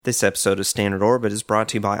This episode of Standard Orbit is brought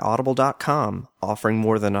to you by Audible.com, offering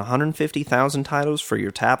more than 150,000 titles for your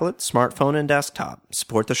tablet, smartphone, and desktop.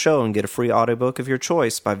 Support the show and get a free audiobook of your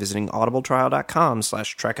choice by visiting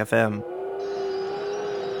audibletrial.com/trekfm.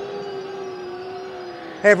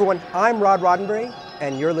 Hey everyone, I'm Rod Roddenberry,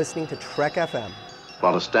 and you're listening to Trek FM.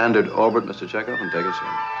 Follow Standard Orbit, Mr. Chekhov, and take us in.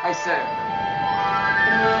 Aye, sir.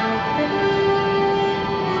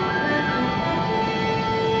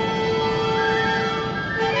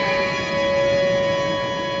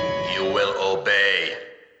 Obey.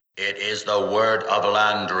 It is the word of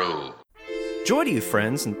Landru. Joy to you,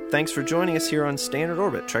 friends, and thanks for joining us here on Standard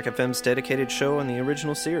Orbit, Trek FM's dedicated show on the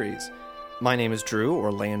original series. My name is Drew,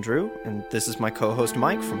 or Landru, and this is my co-host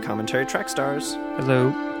Mike from Commentary Trek Stars. Hello.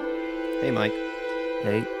 Hey, Mike.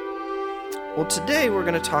 Hey. Well, today we're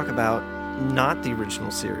going to talk about not the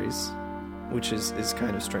original series, which is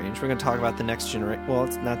kind of strange. We're going to talk about the next generation. Well,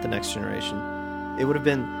 it's not the next generation. It would have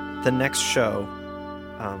been the next show,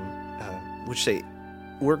 which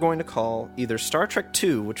we're going to call either Star Trek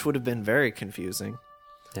 2, which would have been very confusing.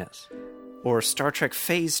 Yes. Or Star Trek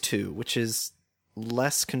Phase 2, which is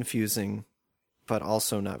less confusing, but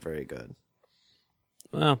also not very good.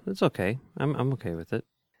 Well, it's okay. I'm okay with it.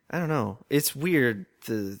 I don't know. It's weird,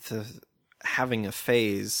 the having a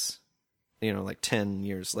phase, like 10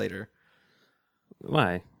 years later.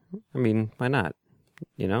 Why? I mean, why not?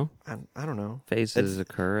 I don't know. Phases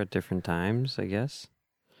occur at different times, I guess.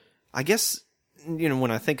 I guess,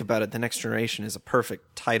 when I think about it, The Next Generation is a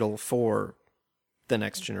perfect title for The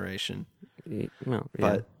Next Generation. Well,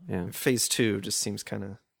 but yeah. Phase 2 just seems kind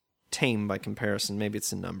of tame by comparison. Maybe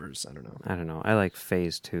it's in numbers. I don't know. I like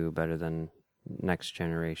Phase 2 better than Next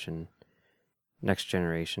Generation. Next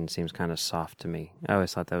Generation seems kind of soft to me. I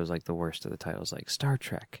always thought that was like the worst of the titles, like Star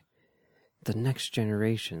Trek, The Next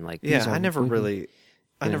Generation. I never really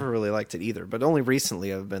liked it either. But only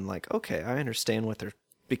recently I've been like, okay, I understand what they're...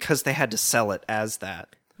 Because they had to sell it as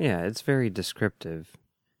that. Yeah, it's very descriptive.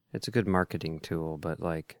 It's a good marketing tool, but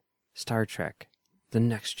like Star Trek, The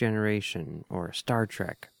Next Generation, or Star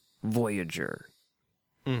Trek, Voyager.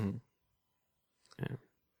 Mm-hmm. Yeah.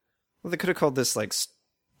 Well, they could have called this like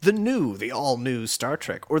the all-new Star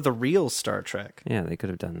Trek, or the real Star Trek. Yeah, they could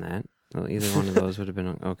have done that. Well, either one of those would have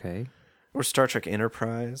been okay. Or Star Trek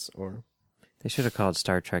Enterprise, or... They should have called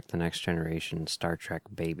Star Trek The Next Generation Star Trek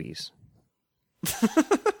Babies.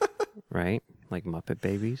 Right? Like Muppet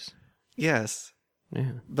Babies? Yes.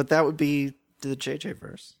 Yeah. But that would be the JJ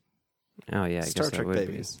verse. Oh, yeah, I Star guess that Trek would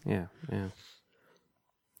Babies. Be. Yeah.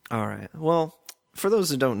 All right. Well, for those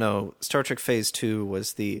who don't know, Star Trek Phase 2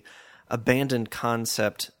 was the abandoned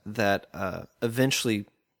concept that eventually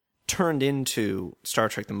turned into Star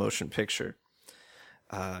Trek the Motion Picture.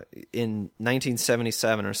 In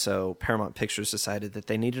 1977 or so, Paramount Pictures decided that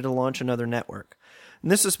they needed to launch another network.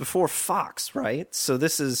 And this is before Fox, right? So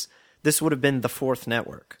this would have been the fourth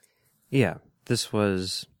network. Yeah, this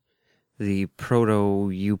was the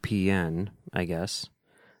proto-UPN, I guess.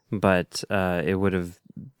 But it would have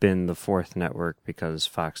been the fourth network because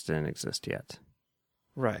Fox didn't exist yet.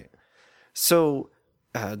 Right. So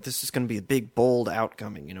this is going to be a big, bold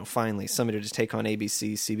outcoming. Finally, somebody to take on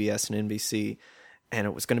ABC, CBS, and NBC. And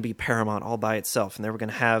it was going to be Paramount all by itself. And they were going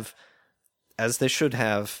to have, as they should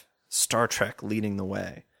have, Star Trek leading the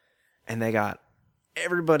way. And they got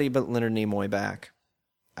everybody but Leonard Nimoy back.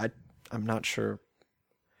 I'm not sure.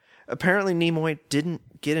 Apparently Nimoy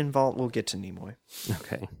didn't get involved. We'll get to Nimoy.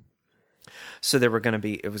 Okay. So it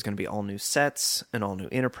was going to be all new sets, an all new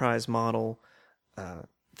Enterprise model.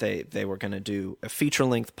 They were going to do a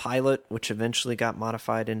feature-length pilot, which eventually got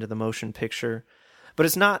modified into the motion picture. But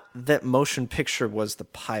it's not that motion picture was the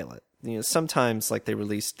pilot. Sometimes like they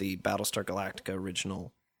released the Battlestar Galactica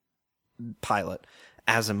original pilot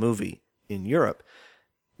as a movie in Europe.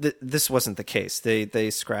 This wasn't the case. They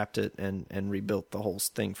scrapped it and rebuilt the whole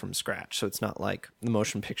thing from scratch. So it's not like the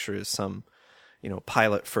motion picture is some,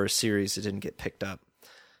 pilot for a series that didn't get picked up,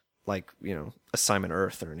 like, Assignment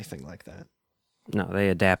Earth or anything like that. No, they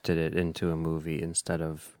adapted it into a movie instead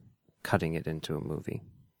of cutting it into a movie.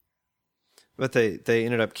 But they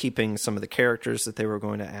ended up keeping some of the characters that they were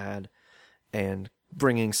going to add and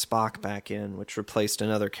bringing Spock back in, which replaced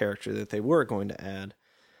another character that they were going to add.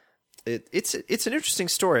 It's an interesting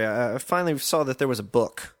story. I finally saw that there was a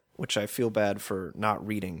book, which I feel bad for not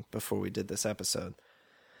reading before we did this episode.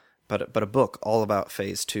 But a book all about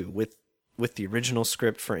Phase 2 with the original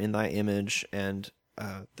script for In Thy Image and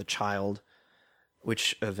The Child,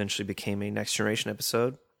 which eventually became a Next Generation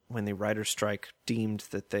episode when the writer's strike deemed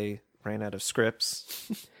that they ran out of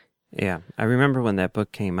scripts. Yeah, I remember when that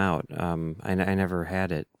book came out. I never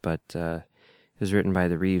had it, but it was written by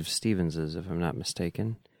the Reeves Stevenses, if I'm not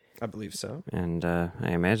mistaken. I believe so. And I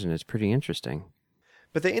imagine it's pretty interesting.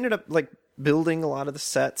 But they ended up like building a lot of the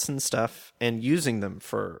sets and stuff and using them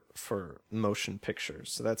for motion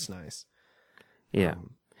pictures. So that's nice. Yeah.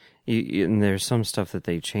 And there's some stuff that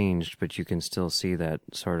they changed, but you can still see that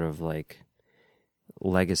sort of like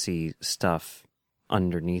legacy stuff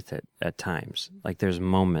underneath it at times. Like there's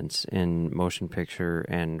moments in Motion Picture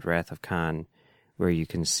and Wrath of Khan where you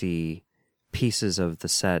can see pieces of the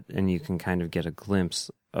set and you can kind of get a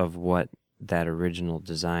glimpse of what that original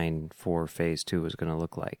design for Phase 2 was going to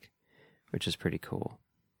look like, which is pretty cool.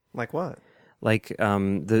 Like what? Like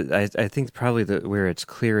I think probably where it's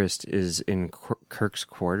clearest is in Kirk's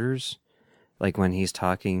quarters, like when he's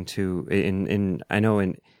talking to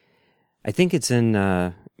I think it's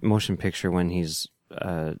in Motion Picture when he's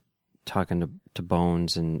talking to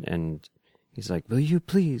Bones and he's like, "Will you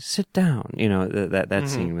please sit down?" You know, that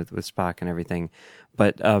scene with Spock and everything.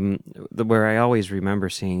 But where I always remember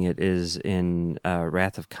seeing it is in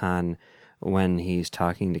Wrath of Khan when he's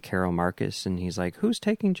talking to Carol Marcus and he's like, "Who's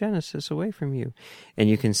taking Genesis away from you?" And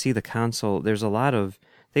you can see the console. There's a lot of,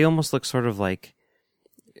 they almost look sort of like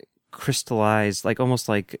crystallized, like almost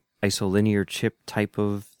like isolinear chip type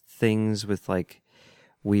of things with like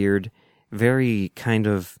weird, very kind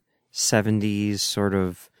of 70s sort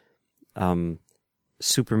of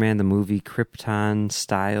Superman the movie Krypton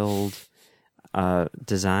styled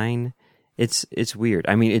design. It's weird.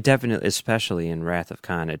 I mean, it definitely, especially in Wrath of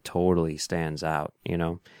Khan, it totally stands out, you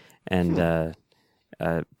know. And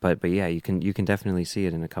but yeah, you can definitely see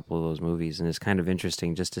it in a couple of those movies, and it's kind of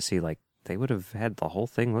interesting just to see like they would have had the whole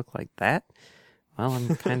thing look like that. Well,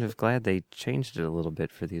 I'm kind of glad they changed it a little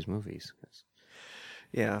bit for these movies.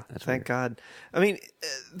 Yeah, That's thank weird. God. I mean,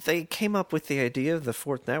 they came up with the idea of the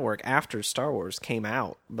fourth network after Star Wars came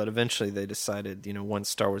out, but eventually they decided, you know, once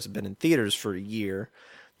Star Wars had been in theaters for a year,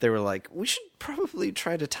 they were like, we should probably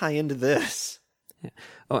try to tie into this. Yeah.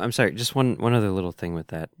 Oh, I'm sorry. Just one other little thing with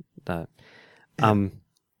that. The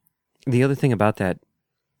other thing about that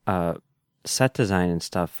set design and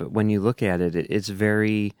stuff, when you look at it, it's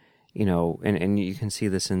very, you know, and you can see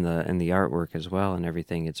this in the artwork as well and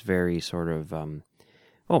everything. It's very sort of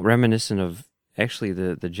reminiscent of actually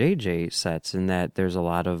the JJ sets in that there's a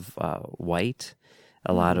lot of white,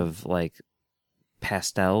 a lot of like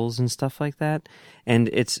pastels and stuff like that, and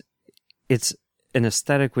it's an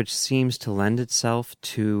aesthetic which seems to lend itself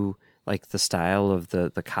to like the style of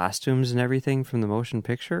the costumes and everything from the motion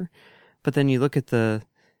picture. But then you look at the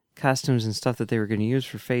costumes and stuff that they were going to use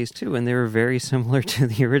for Phase 2, and they were very similar to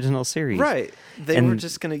the original series. Right. They were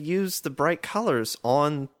just going to use the bright colors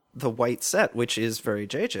on the white set, which is very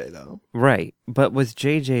JJ, though. Right. But with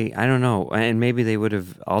JJ, I don't know, and maybe they would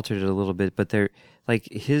have altered it a little bit, but they're like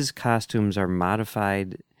his costumes are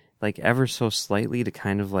modified like ever so slightly to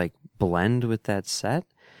kind of like blend with that set,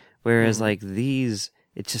 whereas like these,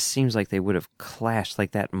 it just seems like they would have clashed,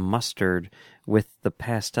 like that mustard with the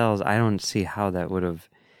pastels. I don't see how that would have,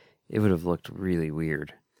 it would have looked really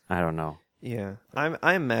weird. I don't know. Yeah.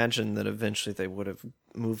 I imagine that eventually they would have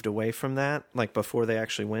moved away from that, like before they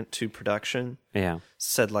actually went to production. Yeah.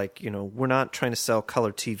 Said like, you know, we're not trying to sell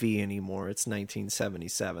color TV anymore. It's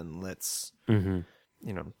 1977. Let's, you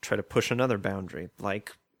know, try to push another boundary,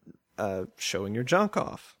 like showing your junk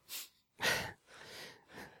off.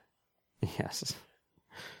 Yes.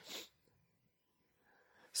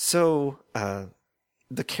 So,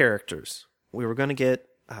 the characters. We were going to get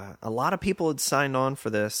a lot of people had signed on for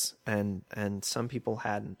this, and some people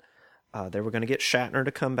hadn't. They were going to get Shatner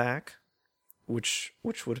to come back, which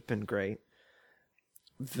would have been great.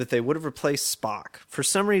 That they would have replaced Spock. For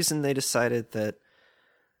some reason, they decided that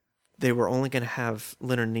they were only going to have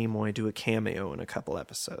Leonard Nimoy do a cameo in a couple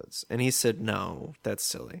episodes. And he said, no, that's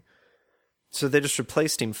silly. So they just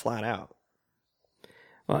replaced him flat out.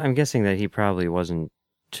 Well, I'm guessing that he probably wasn't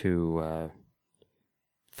too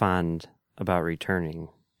fond about returning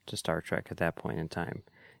to Star Trek at that point in time.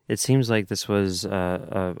 It seems like this was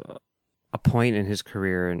a point in his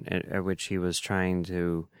career at which he was trying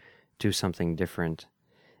to do something different,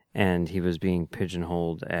 and he was being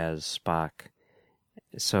pigeonholed as Spock.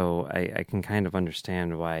 So I can kind of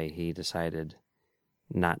understand why he decided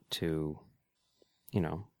not to, you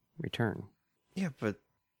know, return. Yeah, but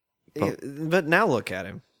now look at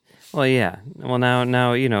him. Well, yeah. Well,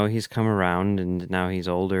 now you know, he's come around, and now he's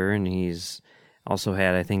older, and he's also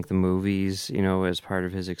had, I think, the movies, you know, as part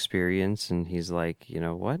of his experience, and he's like, you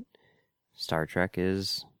know what? Star Trek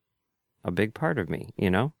is a big part of me, you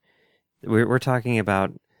know? We're talking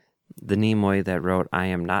about the Nimoy that wrote I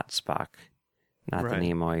Am Not Spock, not Right. the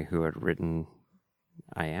Nimoy who had written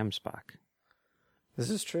I Am Spock. This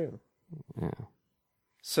is true. Yeah.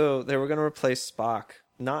 So they were going to replace Spock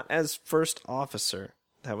not as first officer.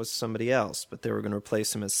 That was somebody else, but they were going to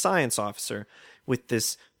replace him as science officer with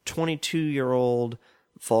this 22-year-old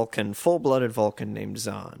Vulcan, full-blooded Vulcan named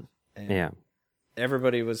Zahn. And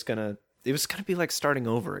everybody was going to... It was going to be like starting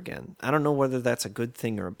over again. I don't know whether that's a good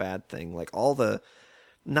thing or a bad thing. Like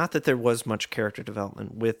not that there was much character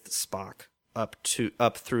development with Spock up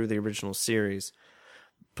through the original series,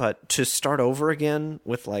 but to start over again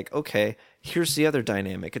with like, okay, here's the other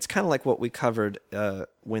dynamic. It's kind of like what we covered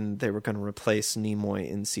when they were going to replace Nimoy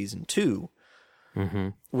in season 2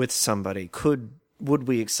 with somebody. Would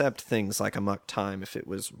we accept things like Amok Time if it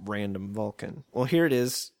was random Vulcan? Well, here it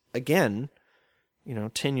is again.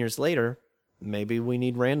 10 years later, maybe we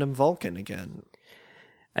need random Vulcan again.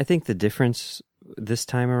 I think the difference this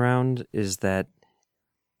time around is that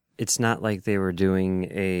it's not like they were doing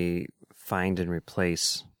a find and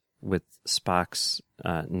replace with Spock's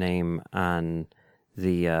name on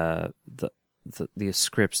the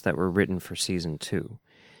scripts that were written for season 2.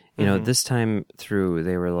 This time through,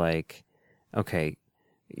 they were like, okay,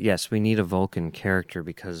 yes, we need a Vulcan character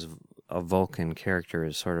because a Vulcan character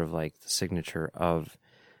is sort of like the signature of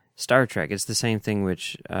Star Trek. It's the same thing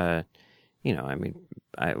which, I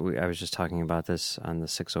was just talking about this on the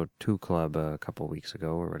 602 Club a couple weeks ago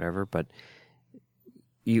or whatever, but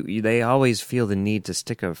they always feel the need to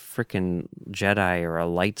stick a frickin' Jedi or a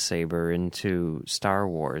lightsaber into Star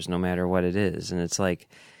Wars, no matter what it is. And it's like,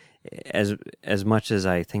 as much as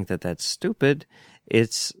I think that that's stupid,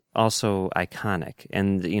 it's also iconic.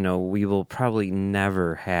 And, we will probably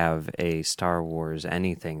never have a Star Wars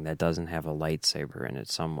anything that doesn't have a lightsaber in it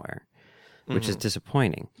somewhere, which is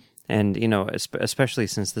disappointing. And, especially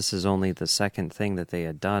since this is only the second thing that they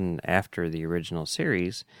had done after the original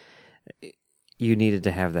series, you needed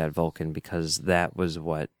to have that Vulcan because that was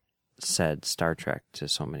what said Star Trek to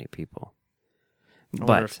so many people. I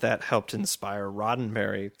wonder if that helped inspire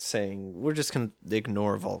Roddenberry saying, we're just going to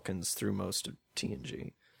ignore Vulcans through most of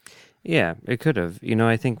TNG. Yeah, it could have.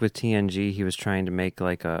 I think with TNG, he was trying to make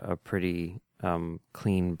like a pretty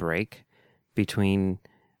clean break between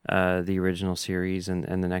the original series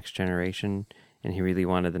and the Next Generation, and he really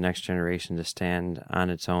wanted the Next Generation to stand on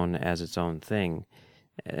its own as its own thing.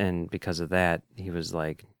 And because of that, he was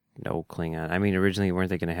like, no Klingon. I mean, originally, weren't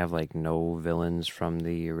they going to have like no villains from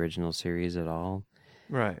the original series at all?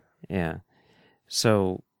 Right. Yeah.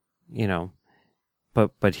 So,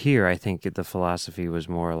 but here I think the philosophy was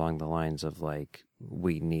more along the lines of like,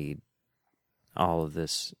 we need all of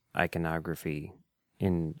this iconography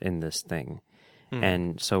in this thing.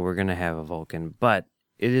 And so we're going to have a Vulcan, but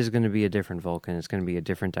it is going to be a different Vulcan. It's going to be a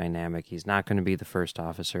different dynamic. He's not going to be the first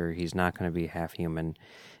officer. He's not going to be half human.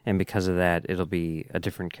 And because of that, it'll be a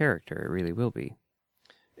different character. It really will be.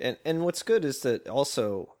 And what's good is that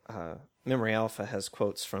also Memory Alpha has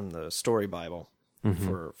quotes from the story Bible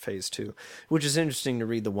for Phase 2, which is interesting to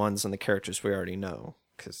read the ones on the characters we already know,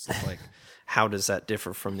 because like, how does that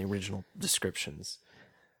differ from the original descriptions?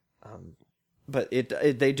 But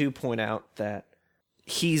they do point out that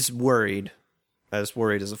he's worried as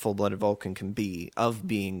a full-blooded Vulcan can be, of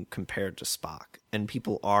being compared to Spock. And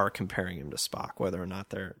people are comparing him to Spock, whether or not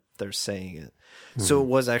they're saying it. So it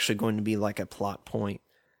was actually going to be like a plot point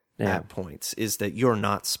at points, is that you're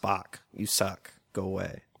not Spock. You suck. Go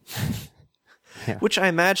away. Which I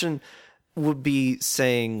imagine would be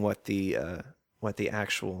saying what the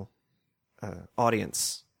actual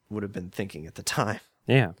audience would have been thinking at the time.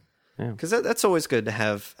 Yeah. Because that's always good to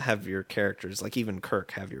have your characters, like even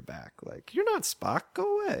Kirk, have your back. Like, you're not Spock,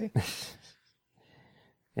 go away.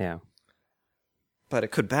 Yeah. But it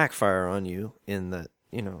could backfire on you in that,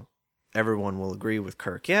 everyone will agree with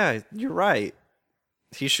Kirk. Yeah, you're right.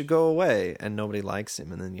 He should go away, and nobody likes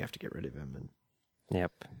him, and then you have to get rid of him. And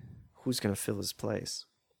yep. Who's going to fill his place?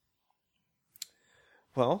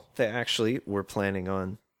 Well, they actually were planning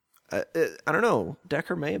on... I don't know.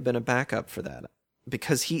 Decker may have been a backup for that,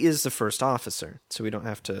 because he is the first officer, so we don't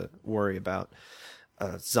have to worry about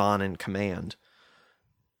Zahn in command.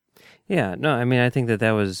 Yeah, no, I mean, I think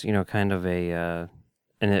that was, kind of a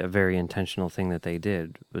very intentional thing that they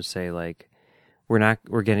did, was say, like,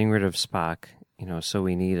 we're getting rid of Spock, so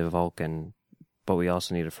we need a Vulcan, but we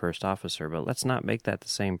also need a first officer, but let's not make that the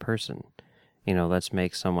same person. Let's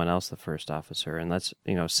make someone else the first officer, and let's,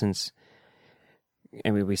 since,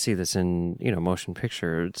 I mean, we see this in, motion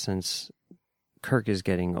picture, since Kirk is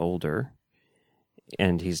getting older,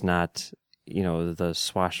 and he's not, the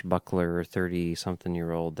swashbuckler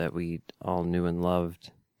 30-something-year-old that we all knew and loved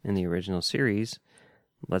in the original series.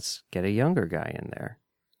 Let's get a younger guy in there,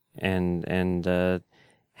 and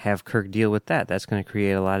have Kirk deal with that. That's going to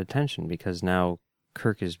create a lot of tension, because now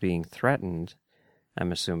Kirk is being threatened,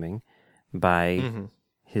 I'm assuming, by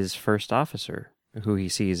his first officer, who he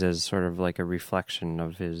sees as sort of like a reflection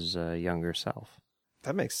of his younger self.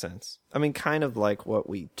 That makes sense. I mean, kind of like what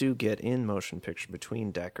we do get in motion picture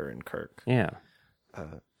between Decker and Kirk. Yeah.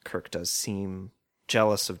 Kirk does seem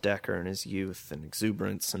jealous of Decker and his youth and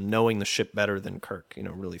exuberance, and knowing the ship better than Kirk,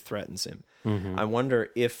 really threatens him. Mm-hmm. I wonder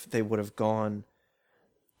if they would have gone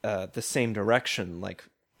the same direction, like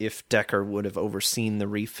if Decker would have overseen the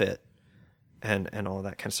refit and all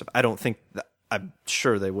that kind of stuff. I don't think I'm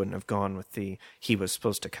sure they wouldn't have gone with he was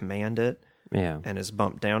supposed to command it, and is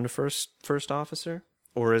bumped down to first officer,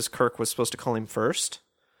 or as Kirk was supposed to call him first.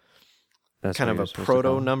 That's kind of a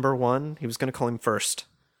proto number one. He was going to call him first.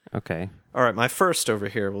 Okay. All right, my first over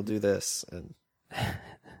here will do this, and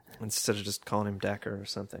instead of just calling him Decker or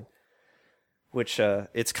something. Which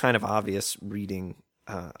it's kind of obvious reading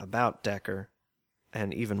about Decker,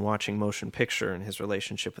 and even watching motion picture and his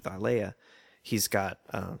relationship with Ileia, he's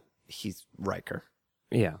Riker.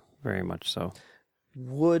 Yeah, very much so.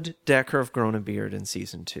 Would Decker have grown a beard in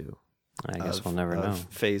season 2? I guess we'll never know.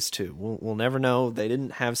 Phase 2. We'll never know. They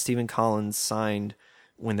didn't have Stephen Collins signed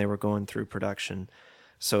when they were going through production,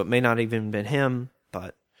 so it may not even been him,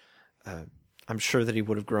 but I'm sure that he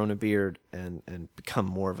would have grown a beard and become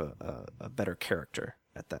more of a better character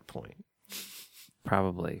at that point.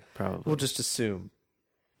 Probably. We'll just assume.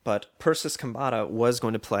 But Persis Khambatta was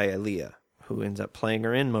going to play Ileia, who ends up playing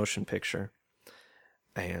her in motion picture.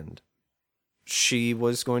 And she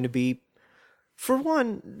was going to be, for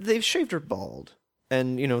one, they've shaved her bald.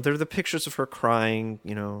 And, there are the pictures of her crying,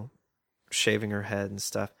 shaving her head and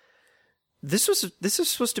stuff. This is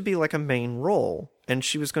supposed to be like a main role, and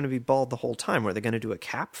she was going to be bald the whole time. Were they going to do a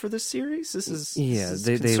cap for this series? This is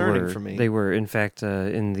concerning for me. They were, in fact,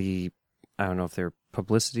 in the, I don't know if they're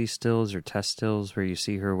publicity stills or test stills, where you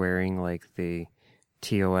see her wearing like the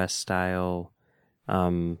TOS style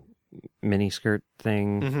miniskirt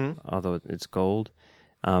thing, although it's gold.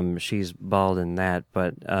 She's bald in that,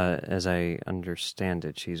 but as I understand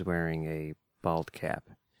it, she's wearing a bald cap.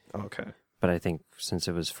 Okay. But I think since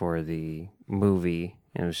it was for the movie,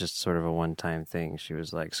 and it was just sort of a one-time thing, she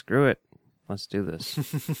was like, screw it, let's do this.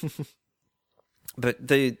 But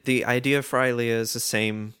the idea for Ileia is the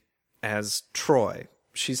same as Troy.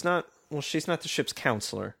 She's not the ship's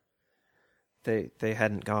counselor. They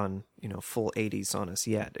hadn't gone, full 80s on us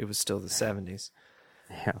yet. It was still the 70s.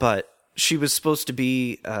 Yeah. But she was supposed to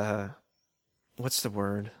be, what's the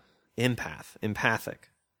word? Empathic.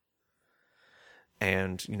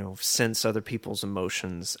 And, sense other people's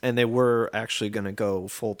emotions. And they were actually going to go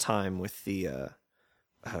full time with the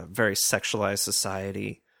very sexualized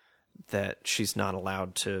society that she's not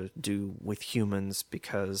allowed to do with humans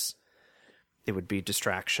because it would be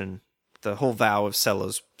distraction. The whole vow of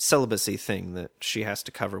celibacy thing that she has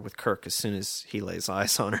to cover with Kirk as soon as he lays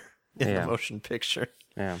eyes on her in the motion picture.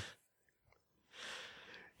 Yeah.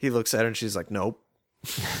 He looks at her and she's like, nope.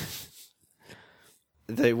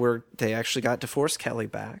 They actually got DeForest Kelly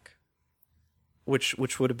back, which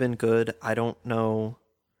would have been good. I don't know.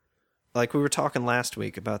 Like we were talking last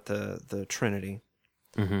week about the Trinity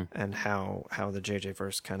and how the JJ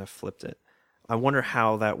verse kind of flipped it. I wonder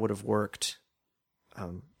how that would have worked.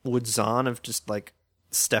 Would Zahn have just like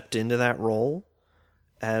stepped into that role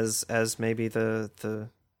as maybe the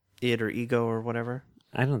id or ego or whatever?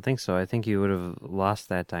 I don't think so. I think you would have lost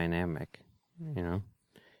that dynamic,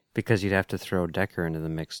 because you'd have to throw Decker into the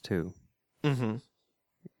mix too. Mm-hmm.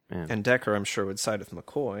 Yeah. And Decker, I'm sure, would side with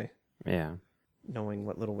McCoy. Yeah. Knowing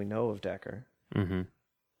what little we know of Decker.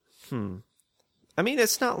 Mm-hmm. I mean,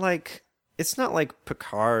 it's not like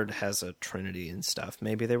Picard has a Trinity and stuff.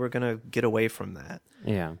 Maybe they were going to get away from that.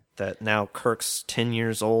 Yeah. That now Kirk's 10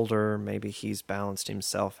 years older, maybe he's balanced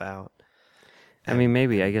himself out. I mean,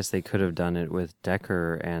 maybe, I guess they could have done it with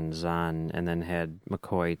Decker and Zahn and then had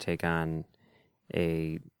McCoy take on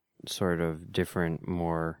a sort of different,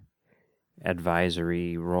 more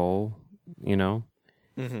advisory role,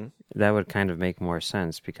 Mm-hmm. That would kind of make more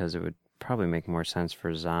sense because it would probably make more sense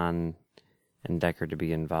for Zahn and Decker to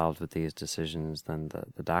be involved with these decisions than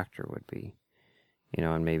the Doctor would be.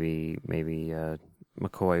 And maybe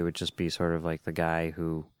McCoy would just be sort of like the guy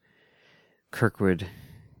who Kirk would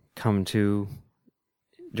come to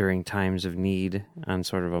during times of need on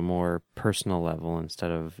sort of a more personal level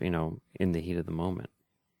instead of, in the heat of the moment.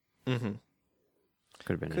 Mm-hmm.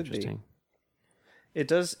 Could have been interesting. It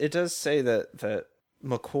does say that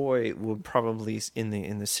McCoy would probably, in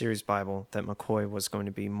the series Bible, that McCoy was going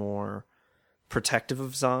to be more protective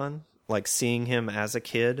of Zahn, like seeing him as a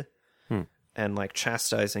kid and like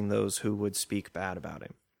chastising those who would speak bad about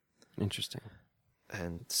him. Interesting.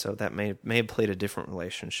 And so that may have played a different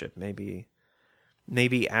relationship. Maybe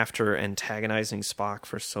maybe after antagonizing Spock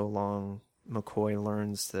for so long, McCoy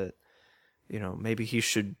learns that, maybe he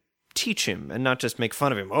should teach him and not just make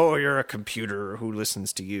fun of him. Oh, you're a computer who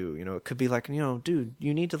listens to you. It could be like, dude,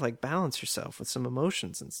 you need to like balance yourself with some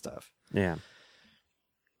emotions and stuff. Yeah.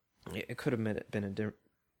 It could have been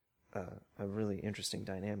a really interesting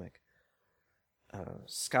dynamic.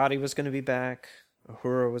 Scotty was going to be back.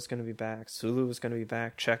 Uhura was going to be back. Sulu was going to be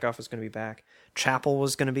back. Chekhov was going to be back. Chapel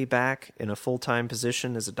was going to be back in a full-time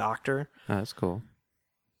position as a doctor. Oh, that's cool.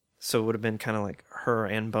 So it would have been kind of like her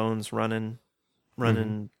and Bones running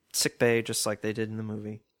sick bay just like they did in the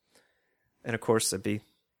movie. And of course,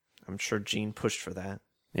 I'm sure Gene pushed for that.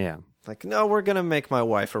 Yeah. Like, no, we're going to make my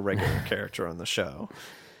wife a regular character on the show.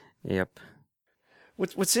 Yep.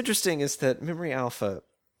 What's interesting is that Memory Alpha,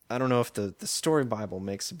 I don't know if the story Bible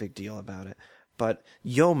makes a big deal about it, but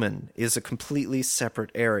Yeoman is a completely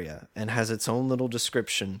separate area and has its own little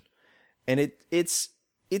description. And it's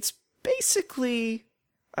basically,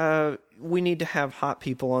 we need to have hot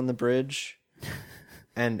people on the bridge.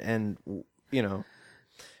 And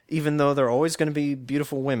even though they're always going to be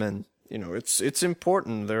beautiful women, it's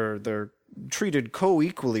important. They're treated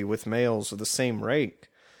co-equally with males of the same rate.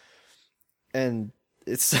 And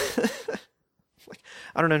it's like,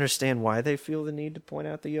 I don't understand why they feel the need to point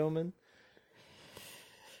out the yeoman.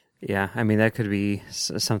 Yeah, I mean, that could be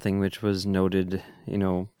something which was noted,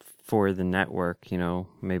 for the network.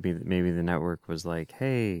 Maybe the network was like,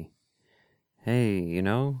 hey, we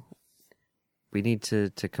need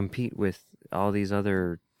to compete with all these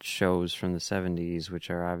other shows from the 70s, which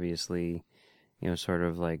are obviously, sort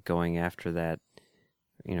of like going after that,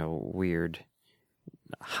 weird,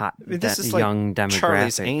 hot, This is young like demographic.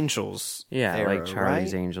 Charlie's Angels. Yeah, era, like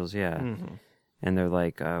Charlie's right? Angels, yeah. Mm-hmm. And they're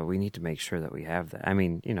like, we need to make sure that we have that. I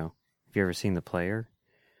mean, have you ever seen The Player?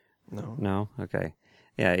 No. No? Okay.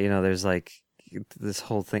 Yeah, there's like this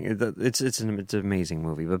whole thing. It's an amazing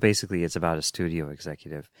movie, but basically it's about a studio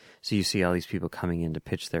executive. So you see all these people coming in to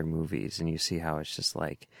pitch their movies, and you see how it's just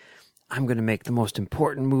like, I'm going to make the most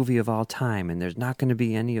important movie of all time, and there's not going to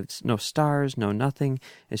be no stars, no nothing.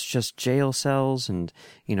 It's just jail cells and,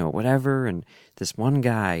 whatever, and this one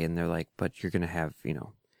guy, and they're like, but you're going to have,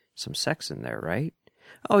 some sex in there, right?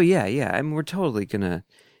 Oh, yeah. I mean, we're totally going to,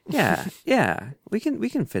 yeah, we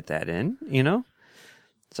can fit that in,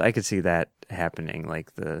 So I could see that happening.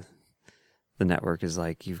 Like the network is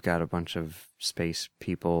like, you've got a bunch of space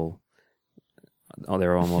people. Oh,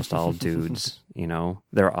 they're almost all dudes,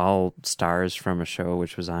 They're all stars from a show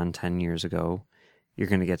which was on 10 years ago. You're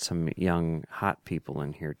going to get some young, hot people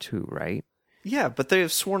in here too, right? Yeah, but they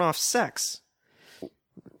have sworn off sex.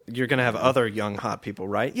 You're going to have other young, hot people,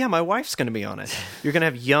 right? Yeah, my wife's going to be on it. You're going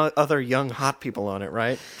to have other young, hot people on it,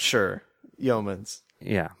 right? Sure. Yeomans.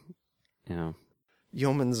 Yeah.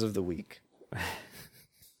 Yeomans of the week.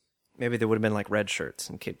 Maybe they would have been like red shirts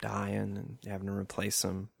and keep dying and having to replace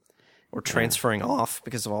them. Or transferring off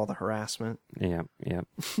because of all the harassment. Yeah.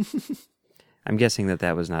 I'm guessing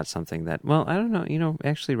that was not something that... Well, I don't know.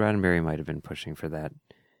 Actually, Roddenberry might have been pushing for that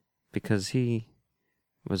because he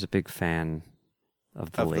was a big fan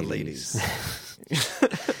of the ladies.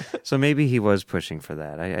 So maybe he was pushing for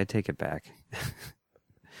that. I take it back.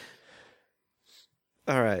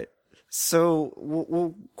 All right. So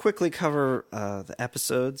we'll quickly cover the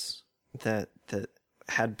episodes that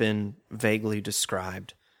had been vaguely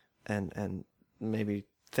described. And maybe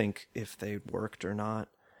think if they worked or not.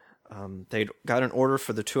 They got an order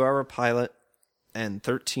for the 2-hour pilot and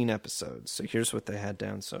 13 episodes. So here's what they had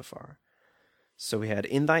down so far. So we had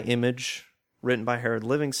In Thy Image, written by Harold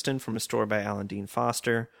Livingston from a story by Alan Dean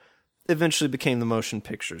Foster. Eventually became the motion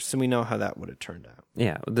picture, so we know how that would have turned out.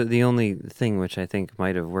 Yeah, the only thing which I think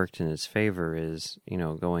might have worked in its favor is,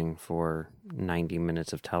 going for 90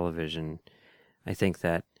 minutes of television. I think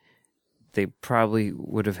that they probably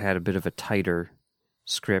would have had a bit of a tighter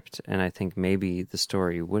script, and I think maybe the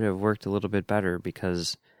story would have worked a little bit better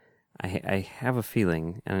because I have a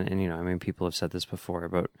feeling, and people have said this before,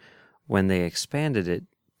 but when they expanded it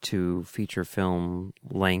to feature film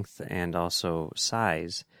length and also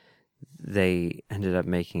size, they ended up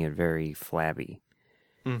making it very flabby.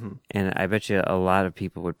 Mm-hmm. And I bet you a lot of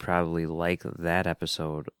people would probably like that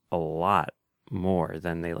episode a lot more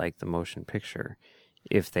than they like the motion picture,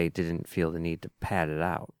 if they didn't feel the need to pad it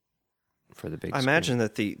out for the big screen. I imagine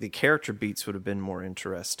that the character beats would have been more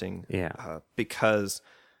interesting. Yeah. Because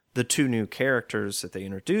the two new characters that they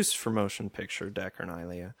introduced for motion picture, Decker and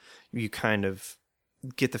Ilia, you kind of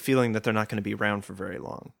get the feeling that they're not going to be around for very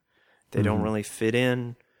long. They don't really fit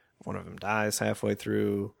in. One of them dies halfway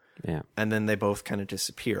through. Yeah. And then they both kind of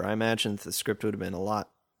disappear. I imagine that the script would have been a lot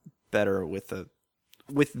better with a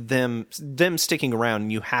with them sticking around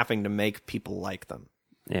and you having to make people like them.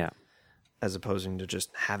 Yeah. As opposing to just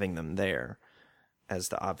having them there as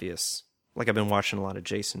the obvious. Like, I've been watching a lot of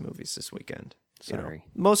Jason movies this weekend. Sorry.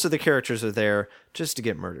 Most of the characters are there just to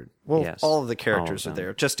get murdered. Well, Yes, all of the characters all are of them.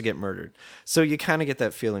 there just to get murdered. So you kind of get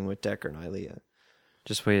that feeling with Decker and Ilea.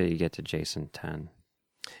 Just wait till you get to Jason 10.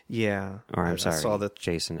 Yeah. Or I'm I sorry, saw the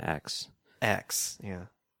Jason X. X. Yeah.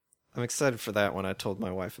 I'm excited for that when I told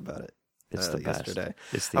my wife about it. It's the best. Yesterday.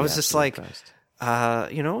 It's the I was just absolute like, best.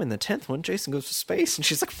 in the 10th one, Jason goes to space. And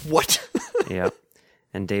she's like, what? Yep.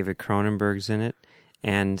 And David Cronenberg's in it.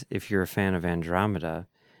 And if you're a fan of Andromeda,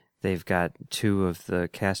 they've got two of the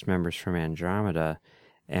cast members from Andromeda,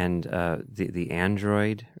 and the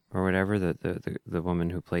android or whatever, the woman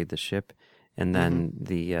who played the ship, and then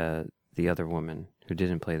the other woman who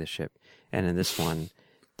didn't play the ship. And in this one,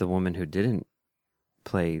 the woman who didn't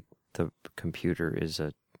play the computer is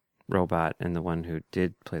a robot, and the one who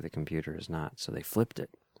did play the computer is not. So they flipped it.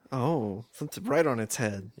 Oh, flipped it right on its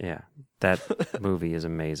head. Yeah, that movie is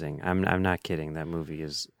amazing. I'm not kidding. That movie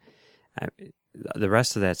is. The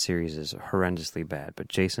rest of that series is horrendously bad, but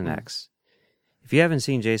Jason X. If you haven't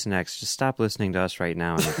seen Jason X, just stop listening to us right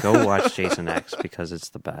now and go watch Jason X because it's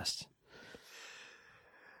the best.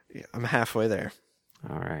 Yeah, I'm halfway there.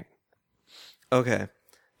 All right. Okay.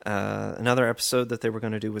 Another episode that they were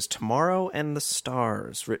going to do was Tomorrow and the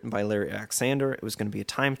Stars, written by Larry Alexander. It was going to be a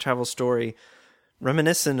time travel story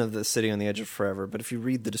reminiscent of the City on the Edge of Forever, but if you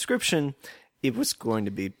read the description, it was going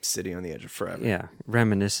to be City on the Edge of Forever. Yeah,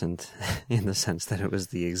 reminiscent in the sense that it was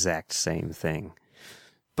the exact same thing.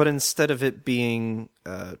 But instead of it being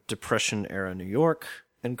Depression-era New York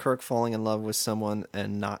and Kirk falling in love with someone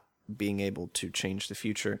and not being able to change the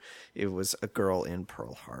future, it was a girl in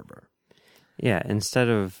Pearl Harbor. Yeah, instead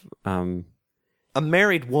of... a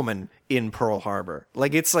married woman in Pearl Harbor.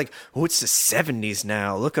 Like, it's like, oh, it's the 70s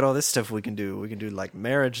now. Look at all this stuff we can do. We can do, like,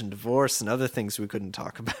 marriage and divorce and other things we couldn't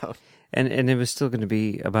talk about. And it was still going to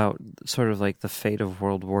be about sort of like the fate of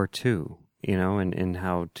World War II, and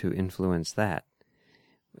how to influence that.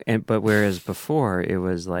 But whereas before, it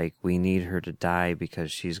was like, we need her to die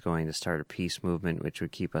because she's going to start a peace movement, which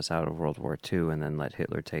would keep us out of World War II and then let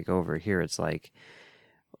Hitler take over. Here it's like,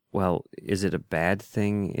 well, is it a bad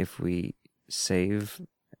thing if we save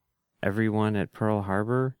everyone at Pearl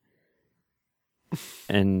Harbor?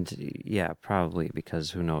 And yeah, probably,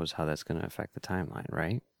 because who knows how that's going to affect the timeline,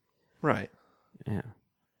 right? Right. Yeah.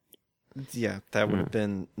 Yeah, that would have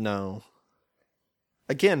been no.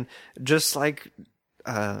 Again, just like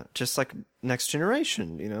Next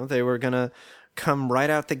Generation, they were going to come right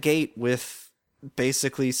out the gate with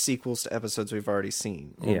basically sequels to episodes we've already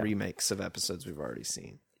seen, or remakes of episodes we've already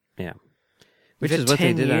seen. Yeah. Which is what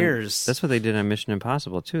 10 they did years. That's what they did on Mission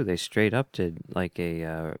Impossible too. They straight up did like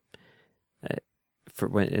in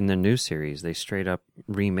the new series, they straight up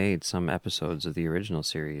remade some episodes of the original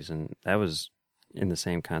series, and that was in the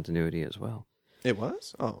same continuity as well. It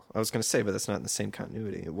was? Oh, I was going to say, but that's not in the same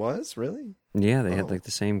continuity. It was? Really? Yeah, they had like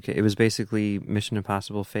the same... It was basically Mission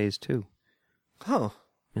Impossible Phase 2. Huh.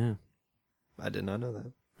 Yeah. I did not know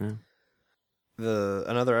that. Yeah.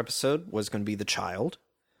 Another episode was going to be The Child,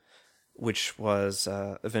 which was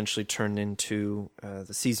eventually turned into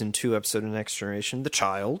the Season 2 episode of Next Generation, The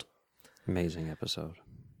Child. Amazing episode.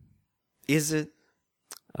 Is it?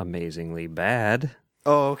 Amazingly bad.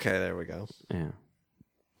 Oh, okay, there we go. Yeah.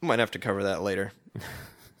 Might have to cover that later.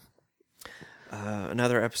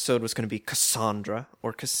 Another episode was going to be Cassandra,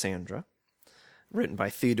 written by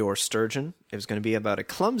Theodore Sturgeon. It was going to be about a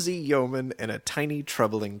clumsy yeoman and a tiny,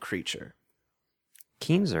 troubling creature.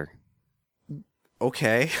 Keenzer.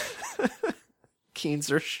 Okay.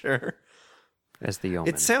 Keenzer, sure. As the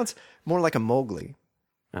yeoman. It sounds more like a Mowgli.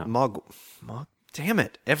 Oh. Damn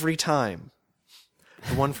it, every time.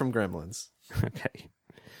 The one from Gremlins. Okay.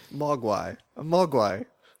 Mogwai. A Mogwai.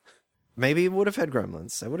 Maybe it would have had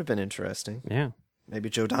Gremlins. That would have been interesting. Yeah. Maybe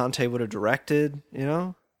Joe Dante would have directed,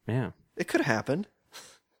 Yeah. It could have happened.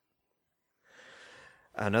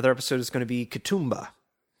 Another episode is going to be Katoomba,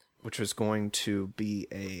 which was going to be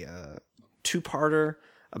a two-parter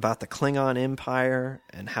about the Klingon Empire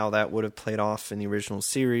and how that would have played off in the original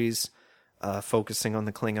series, focusing on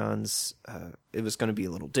the Klingons. It was going to be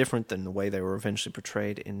a little different than the way they were eventually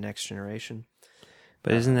portrayed in Next Generation.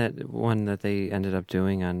 But isn't that one that they ended up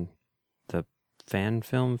doing on the fan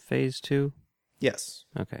film Phase 2? Yes.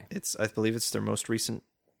 Okay. I believe it's their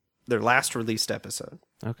last released episode.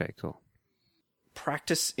 Okay, cool.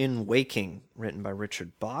 Practice in Waking, written by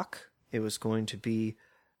Richard Bach. It was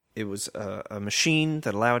a machine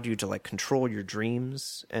that allowed you to like control your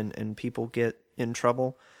dreams and people get in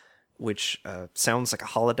trouble, which sounds like a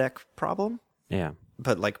holodeck problem. Yeah.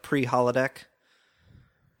 but like pre-holodeck.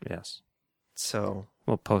 Yes. So,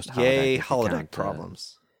 Well, post-holodeck. yay, if you holodeck count,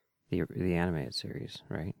 problems. The animated series,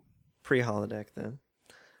 right? Pre-holodeck, then.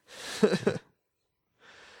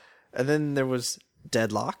 And then there was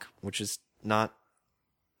Deadlock, which is not...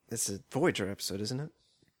 It's a Voyager episode, isn't it?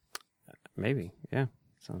 Maybe. Yeah.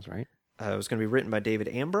 Sounds right. It was going to be written by David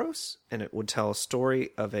Ambrose, and it would tell a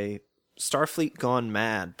story of a Starfleet gone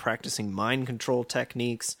mad, practicing mind control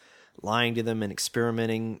techniques, lying to them, and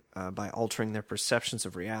experimenting by altering their perceptions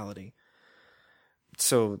of reality.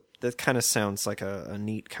 So that kind of sounds like a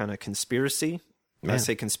neat kind of conspiracy. Yeah. I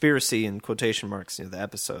say conspiracy in quotation marks, the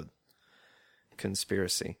episode.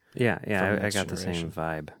 Conspiracy. Yeah, from I Next got the Generation. same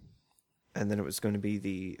vibe. And then it was going to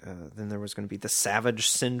be there was going to be the Savage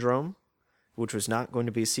Syndrome, which was not going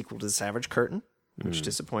to be a sequel to the Savage Curtain, which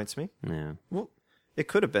disappoints me. Yeah. Well, it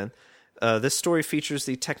could have been. This story features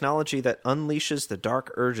the technology that unleashes the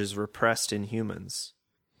dark urges repressed in humans.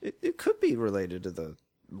 It could be related to the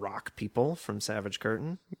rock people from Savage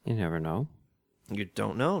Curtain. You never know. You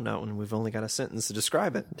don't know, not when we've only got a sentence to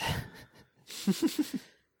describe it.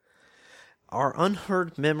 Our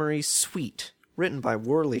Unheard Memory Suite, written by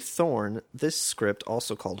Worley Thorne, this script,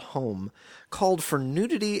 also called Home, called for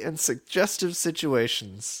nudity and suggestive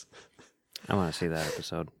situations. I want to see that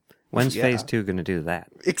episode. When's Yeah. Phase 2 going to do that?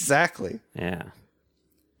 Exactly. Yeah.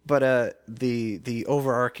 But the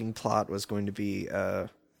overarching plot was going to be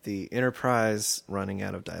the Enterprise running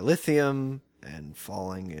out of dilithium and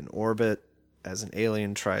falling in orbit as an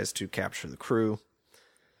alien tries to capture the crew.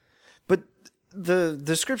 But the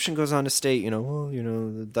description goes on to state, the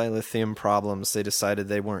dilithium problems they decided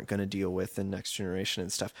they weren't going to deal with in Next Generation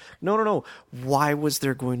and stuff. No. Why was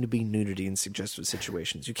there going to be nudity in suggestive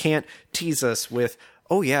situations? You can't tease us with,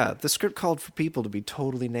 oh yeah, the script called for people to be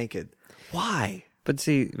totally naked. Why? But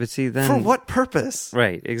see, then... For what purpose?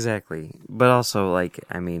 Right, exactly. But also, I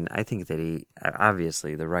think that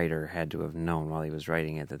obviously the writer had to have known while he was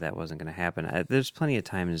writing it that wasn't going to happen. There's plenty of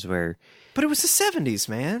times where... But it was the 70s,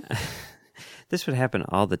 man. This would happen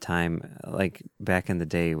all the time, like back in the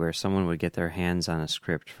day where someone would get their hands on a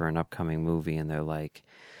script for an upcoming movie and they're like,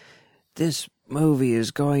 this movie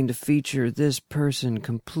is going to feature this person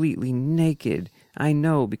completely naked. I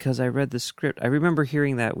know because I read the script. I remember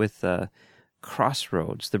hearing that with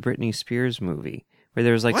Crossroads, the Britney Spears movie, where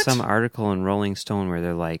there was What? some article in Rolling Stone where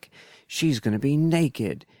they're like, she's going to be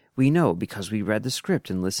naked. We know because we read the script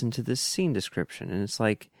and listened to this scene description. And it's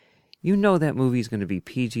like, that movie is going to be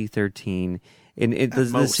PG-13. And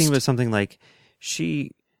the scene was something like,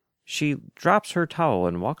 she drops her towel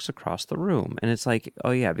and walks across the room. And it's like, oh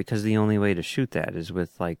yeah, because the only way to shoot that is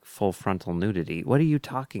with full frontal nudity. What are you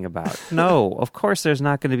talking about? No, of course there's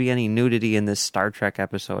not going to be any nudity in this Star Trek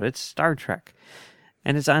episode. It's Star Trek.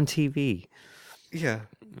 And it's on TV. Yeah.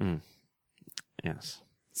 Yes.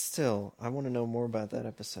 Still, I want to know more about that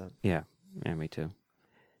episode. Yeah. Yeah, me too.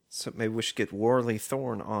 So maybe we should get Worley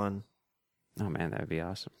Thorne on, Oh man, that would be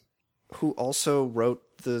awesome. who also wrote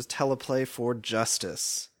the teleplay for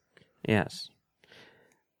Justice. Yes.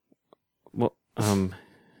 Well, And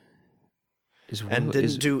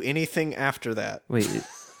didn't do anything after that. Wait,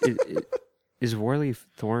 is Worley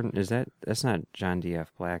Thorne? That's not John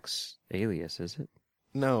D.F. Black's alias, is it?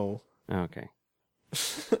 No. Okay.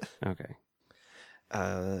 Okay.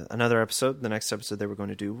 Another episode, the next episode they were going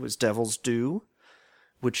to do was Devil's Due,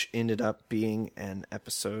 which ended up being an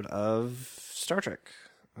episode of Star Trek.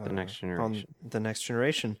 The Next Generation. On The Next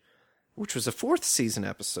Generation, which was a 4th season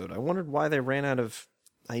episode. I wondered why they ran out of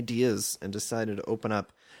ideas and decided to open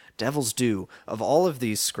up Devil's Due. Of all of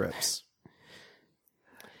these scripts,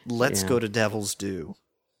 let's go to Devil's Due.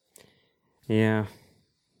 Yeah.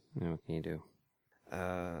 What can you do?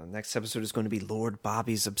 Next episode is going to be Lord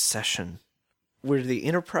Bobby's Obsession, where the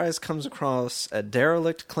Enterprise comes across a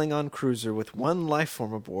derelict Klingon cruiser with one life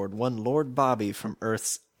form aboard, one Lord Bobby from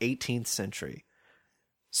Earth's 18th century.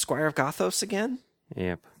 Squire of Gothos again?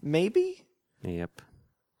 Yep. Maybe? Yep.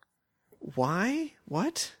 Why?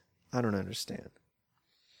 What? I don't understand.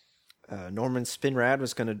 Norman Spinrad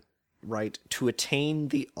was going to write To Attain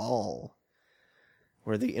the All,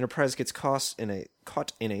 where the Enterprise gets caught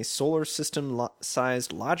in a solar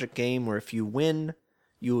system-sized logic game where if you win,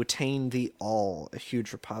 you attain the All, a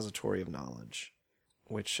huge repository of knowledge,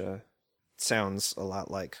 which sounds a lot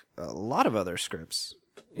like a lot of other scripts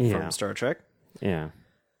from Star Trek. Yeah.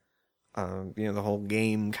 The whole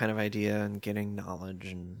game kind of idea and getting knowledge,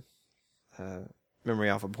 and Memory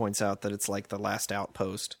Alpha points out that it's like the last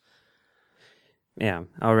outpost. Yeah.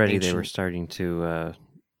 Already they Ancient. were starting to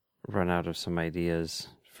run out of some ideas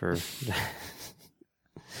for...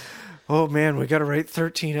 oh man, we got to write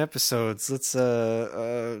 13 episodes. Let's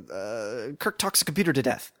Kirk talks a computer to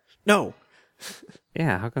death. No.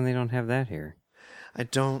 Yeah, how come they don't have that here? I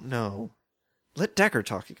don't know. Let Decker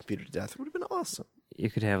talk a computer to death. It would have been awesome. You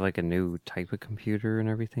could have like a new type of computer and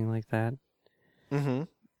everything like that. Mm-hmm.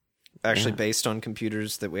 Actually, based on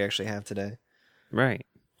computers that we actually have today. Right.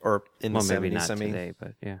 Or in the 70s, maybe not today,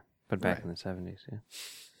 but yeah. But back in the 70s, yeah.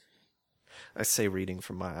 I say reading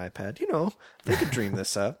from my iPad. You know, they could dream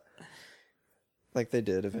this up. Like they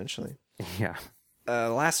did eventually. Yeah.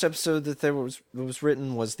 Last episode that was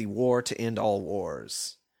written was The War to End All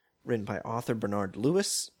Wars. Written by author Bernard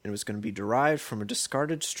Lewis. It was going to be derived from a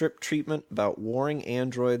discarded strip treatment about warring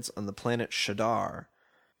androids on the planet Shadar.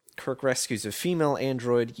 Kirk rescues a female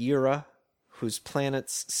android, Yira, whose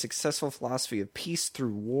planet's successful philosophy of peace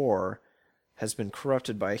through war has been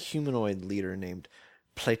corrupted by a humanoid leader named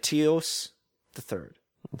Plateos III.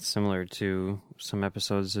 It's similar to some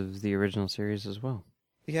episodes of the original series as well.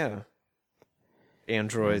 Yeah.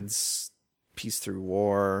 Androids, peace through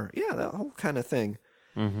war. Yeah, that whole kind of thing.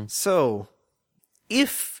 Mm-hmm. So,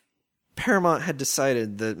 if Paramount had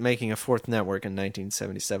decided that making a fourth network in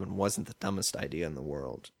 1977 wasn't the dumbest idea in the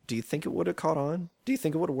world, do you think it would have caught on? Do you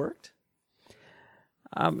think it would have worked?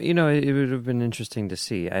 It would have been interesting to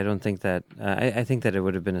see. I don't think that... I think that it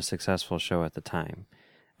would have been a successful show at the time.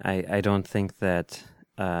 I don't think that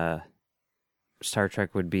Star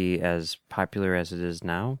Trek would be as popular as it is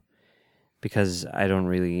now, because I don't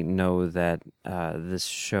really know that this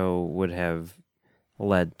show would have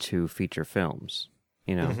led to feature films,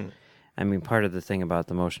 Mm-hmm. I mean, part of the thing about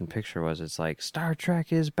the motion picture was it's like, Star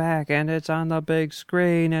Trek is back and it's on the big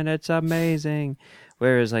screen and it's amazing.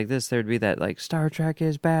 Whereas like this, there'd be that like, Star Trek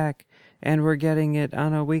is back and we're getting it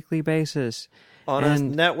on a weekly basis. On a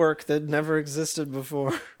network that never existed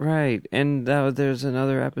before. Right. And now there's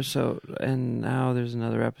another episode, and now there's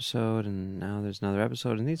another episode, and now there's another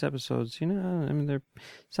episode. And these episodes, I mean, they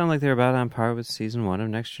sound like they're about on par with season 1 of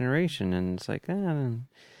Next Generation. And it's like, nah.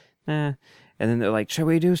 And then they're like, should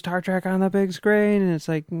we do Star Trek on the big screen? And it's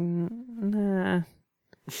like, nah.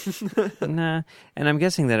 Nah. And I'm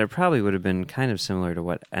guessing that it probably would have been kind of similar to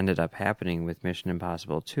what ended up happening with Mission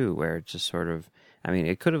Impossible 2, where it just sort of, I mean,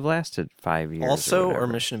 it could have lasted 5 years. Also, or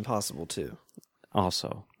Mission Impossible 2?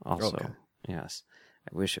 Also, okay. Yes.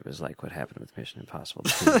 I wish it was like what happened with Mission Impossible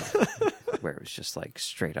 2, where it was just like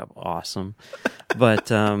straight up awesome.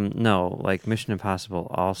 But no, like Mission Impossible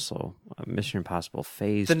also, Mission Impossible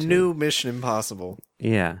Phase 2. The new Mission Impossible.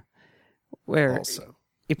 Yeah. Where also,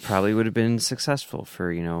 it probably would have been successful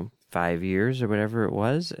for, 5 years or whatever it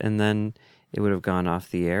was, and then it would have gone off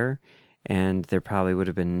the air, and there probably would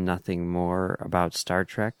have been nothing more about Star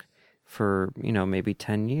Trek for, maybe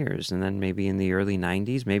 10 years. And then maybe in the early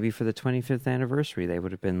 90s, maybe for the 25th anniversary, they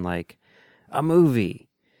would have been like, a movie.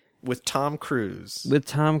 With Tom Cruise.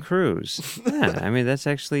 Yeah, I mean, that's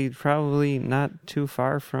actually probably not too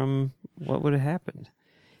far from what would have happened.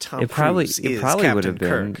 It probably Captain would have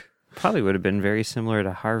been Kirk. Probably would have been very similar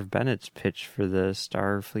to Harv Bennett's pitch for the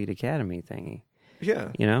Starfleet Academy thingy.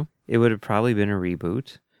 Yeah. It would have probably been a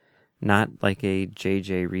reboot. Not like a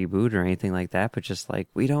JJ reboot or anything like that, but just like,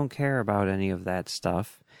 we don't care about any of that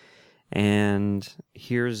stuff. And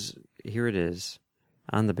here it is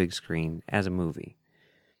on the big screen as a movie.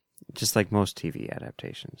 Just like most TV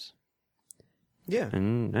adaptations. Yeah.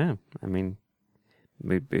 And yeah, I mean,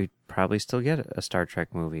 we'd probably still get a Star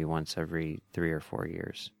Trek movie once every 3 or 4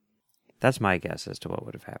 years. That's my guess as to what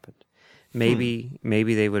would have happened. Maybe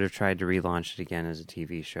they would have tried to relaunch it again as a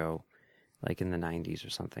TV show, like in the 90s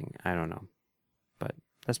or something. I don't know. But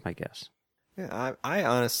that's my guess. Yeah, I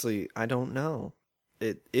honestly, I don't know.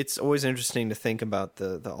 It's always interesting to think about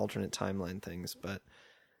the alternate timeline things, but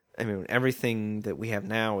I mean, everything that we have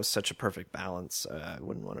now is such a perfect balance. I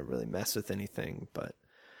wouldn't want to really mess with anything, but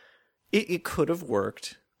it could have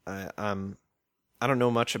worked. I don't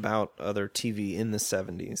know much about other TV in the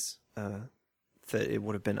 70s that it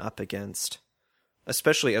would have been up against,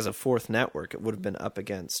 especially as a fourth network. It would have been up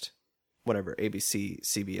against whatever ABC,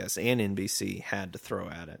 CBS, and NBC had to throw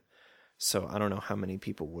at it. So I don't know how many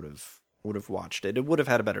people would have watched it. It would have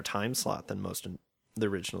had a better time slot than most of the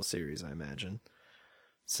original series, I imagine,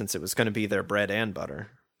 since it was going to be their bread and butter.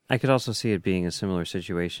 I could also see it being a similar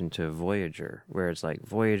situation to Voyager, where it's like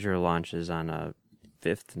Voyager launches on a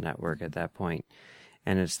fifth network at that point,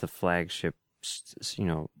 and it's the flagship,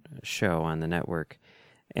 show on the network.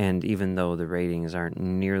 And even though the ratings aren't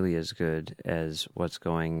nearly as good as what it's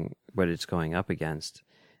going up against,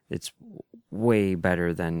 it's way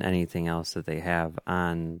better than anything else that they have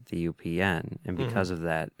on the UPN. And because of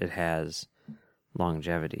that, it has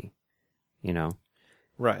longevity,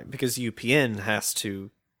 Right, because UPN has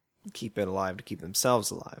to keep it alive to keep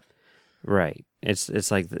themselves alive. Right.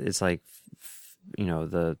 It's like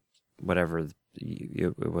the whatever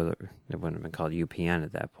it wouldn't have been called UPN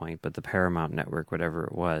at that point, but the Paramount Network, whatever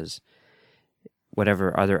it was,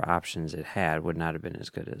 whatever other options it had would not have been as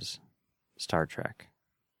good as Star Trek,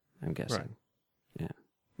 I'm guessing. Right. Yeah.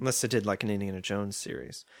 Unless it did like an Indiana Jones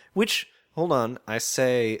series, which, hold on, I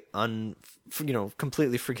say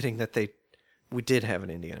completely forgetting that we did have an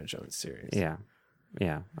Indiana Jones series. Yeah.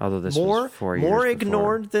 Yeah. Although this was was 4 years more before.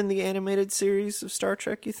 ignored than the animated series of Star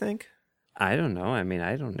Trek, you think? I don't know. I mean,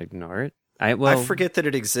 I don't ignore it. I forget that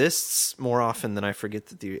it exists more often than I forget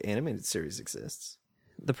that the animated series exists.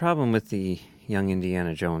 The problem with the Young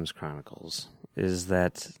Indiana Jones Chronicles is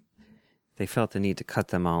that they felt the need to cut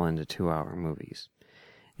them all into 2-hour movies.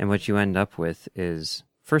 And what you end up with is,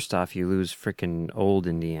 first off, you lose frickin' old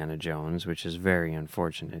Indiana Jones, which is very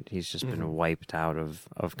unfortunate. He's just been wiped out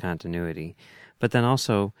of continuity. But then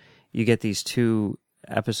also, you get these 2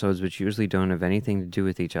 episodes which usually don't have anything to do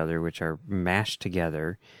with each other, which are mashed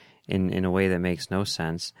together in a way that makes no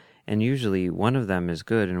sense. And usually one of them is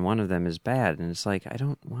good and one of them is bad. And it's like, I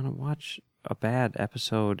don't want to watch a bad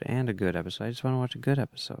episode and a good episode. I just want to watch a good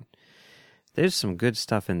episode. There's some good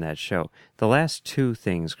stuff in that show. The last 2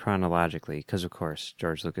 things chronologically, because of course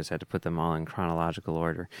George Lucas had to put them all in chronological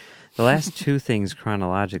order. The last 2 things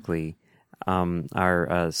chronologically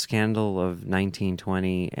are Scandal of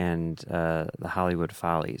 1920 and The Hollywood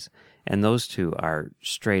Follies. And those 2 are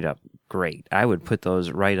straight up great. I would put those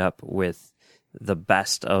right up with the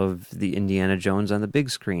best of the Indiana Jones on the big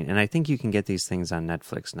screen. And I think you can get these things on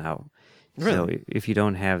Netflix now. Really? So if you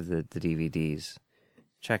don't have the DVDs,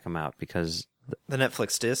 check them out because... The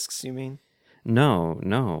Netflix discs, you mean?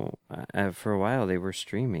 No. For a while they were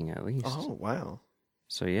streaming at least. Oh, wow.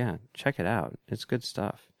 So yeah, check it out. It's good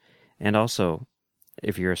stuff. And also,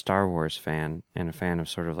 if you're a Star Wars fan and a fan of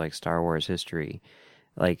sort of like Star Wars history,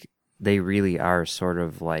 like they really are sort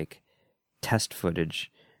of like test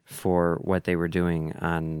footage for what they were doing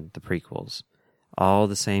on the prequels. All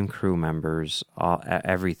the same crew members,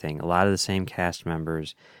 everything, a lot of the same cast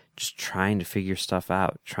members, just trying to figure stuff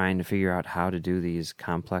out, trying to figure out how to do these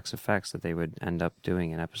complex effects that they would end up doing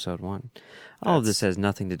in Episode 1. All of this has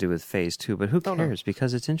nothing to do with Phase 2, but who cares?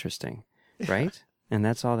 Because it's interesting, right? And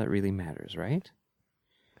that's all that really matters, right?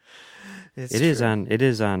 It is on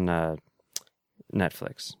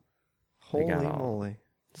Netflix. Holy moly.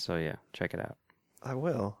 So yeah, check it out. I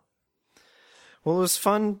will. Well, it was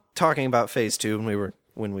fun talking about Phase 2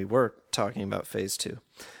 when we were talking about Phase 2.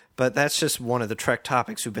 But that's just one of the Trek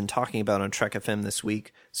topics we've been talking about on Trek FM this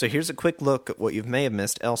week. So here's a quick look at what you may have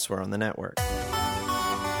missed elsewhere on the network.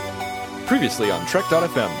 Previously on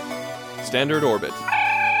Trek.fm, Standard Orbit.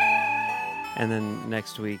 And then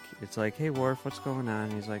next week, it's like, hey, Worf, what's going on?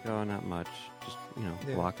 And he's like, oh, not much. Just,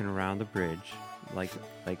 walking around the bridge. Like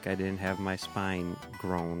I didn't have my spine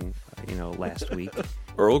grown, last week.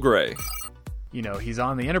 Earl Grey. He's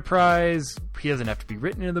on the Enterprise. He doesn't have to be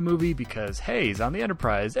written into the movie because, hey, he's on the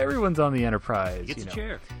Enterprise. Everyone's on the Enterprise. He gets a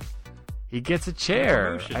chair. He gets a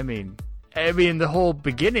chair. I mean, the whole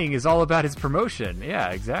beginning is all about his promotion.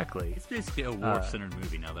 Yeah, exactly. It's basically a Worf-centered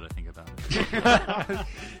movie now that I think about it.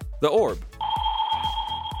 The Orb.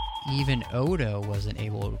 Even Odo wasn't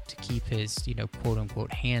able to keep his,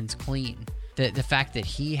 quote-unquote, hands clean. The fact that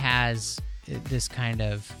he has this kind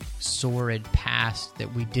of sordid past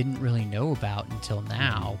that we didn't really know about until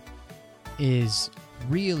now is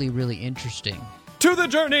really, really interesting. To the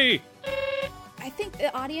journey! I think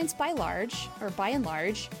the audience by and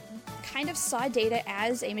large, kind of saw Data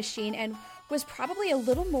as a machine and was probably a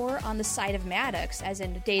little more on the side of Maddox, as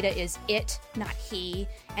in Data is it, not he,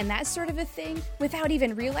 and that sort of a thing, without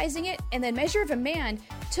even realizing it. And then Measure of a Man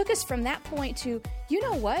took us from that point to, you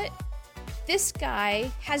know what? This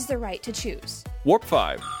guy has the right to choose. Warp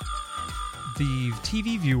 5. The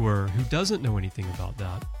TV viewer who doesn't know anything about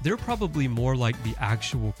that, they're probably more like the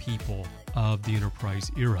actual people of the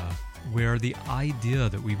Enterprise era, where the idea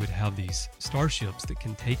that we would have these starships that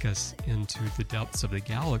can take us into the depths of the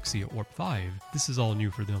galaxy at Warp 5, this is all new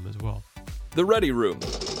for them as well. The Ready Room.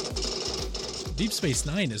 Deep Space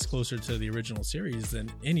Nine is closer to the original series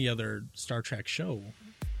than any other Star Trek show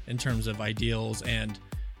in terms of ideals and,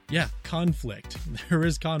 conflict. There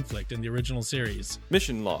is conflict in the original series.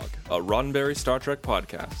 Mission Log, a Roddenberry Star Trek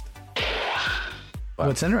podcast.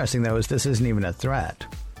 What's interesting, though, is this isn't even a threat.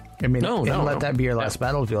 I mean, let that be your last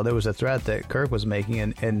battlefield. It was a threat that Kirk was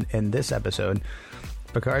making in this episode.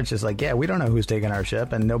 Picard's just like, we don't know who's taking our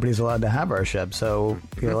ship, and nobody's allowed to have our ship, so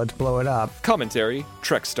let's blow it up. Commentary,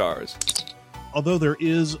 Trek Stars. Although there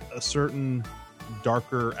is a certain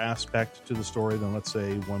darker aspect to the story than, let's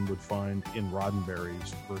say, one would find in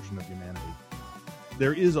Roddenberry's version of humanity,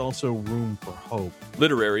 there is also room for hope.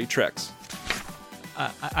 Literary Treks.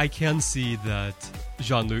 I can see that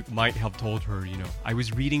Jean-Luc might have told her, I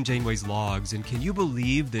was reading Janeway's logs, and can you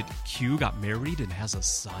believe that Q got married and has a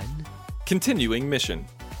son? Continuing mission.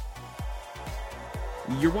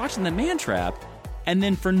 You're watching the Man Trap, and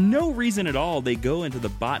then for no reason at all, they go into the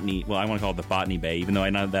botany. Well, I want to call it the botany bay, even though I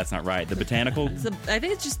know that's not right. The botanical. I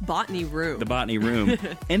think it's just botany room. The botany room,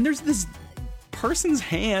 and there's this person's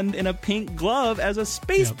hand in a pink glove as a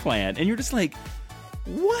space plant, and you're just like,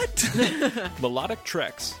 what? Melodic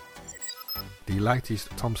Treks. The latest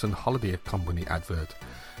Thomson Holiday Company advert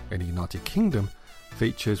in the United Kingdom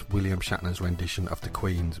features William Shatner's rendition of the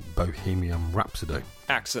Queen's Bohemian Rhapsody.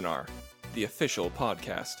 Axanar, the official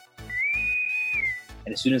podcast.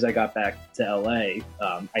 And as soon as I got back to LA,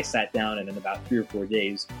 I sat down and in about 3 or 4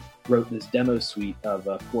 days wrote this demo suite of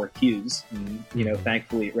 4 cues. And,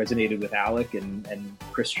 thankfully it resonated with Alec and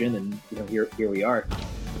Christian, and here we are.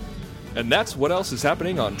 And that's what else is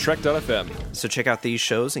happening on Trek.fm. So check out these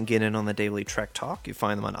shows and get in on the daily Trek Talk. You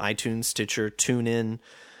find them on iTunes, Stitcher, TuneIn,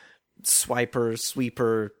 Swiper,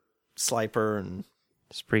 Sweeper, Sliper, and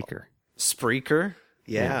Spreaker. Spreaker?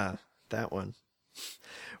 Yeah, that one.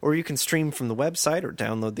 Or you can stream from the website or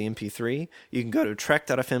download the MP3. You can go to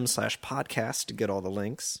trek.fm/podcast to get all the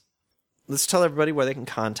links. Let's tell everybody where they can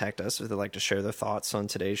contact us if they'd like to share their thoughts on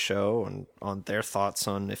today's show and on their thoughts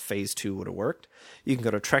on if Phase 2 would have worked. You can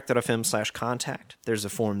go to trek.fm/contact. There's a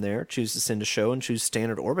form there. Choose to send a show and choose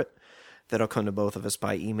Standard Orbit. That'll come to both of us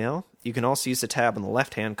by email. You can also use the tab on the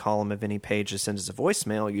left-hand column of any page to send us a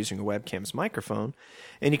voicemail using your webcam's microphone.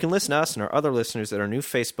 And you can listen to us and our other listeners at our new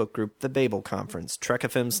Facebook group, The Babel Conference, Trek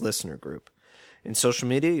FM's listener group. In social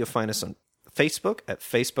media, you'll find us on Facebook at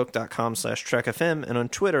facebook.com/TrekFM and on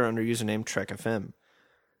Twitter under username TrekFM.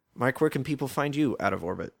 Mike, where can people find you out of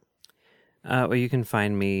orbit? Well, you can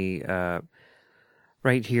find me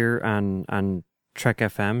right here on Trek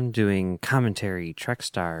FM doing commentary Trek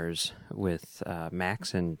Stars with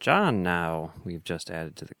Max and John now. We've just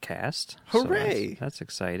added to the cast. Hooray! So that's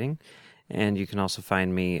exciting. And you can also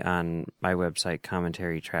find me on my website,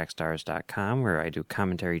 commentarytrackstars.com, where I do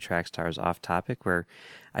commentary track stars off topic, where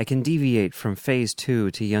I can deviate from Phase 2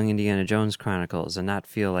 to Young Indiana Jones Chronicles and not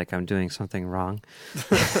feel like I'm doing something wrong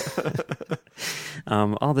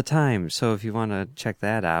all the time. So if you want to check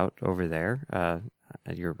that out over there,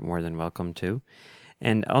 you're more than welcome to.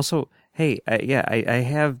 And also, hey, I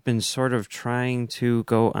have been sort of trying to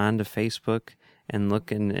go onto Facebook and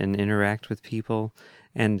look and interact with people.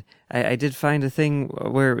 And I did find a thing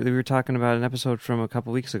where we were talking about an episode from a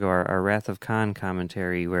couple weeks ago, our Wrath of Khan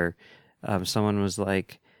commentary, where someone was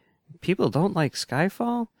like, people don't like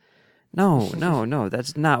Skyfall? No,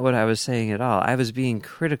 that's not what I was saying at all. I was being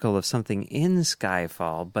critical of something in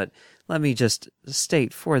Skyfall, but let me just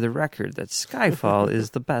state for the record that Skyfall is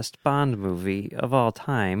the best Bond movie of all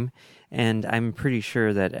time, and I'm pretty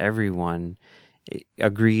sure that everyone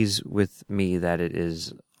agrees with me that it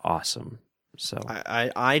is awesome. So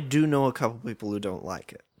I do know a couple people who don't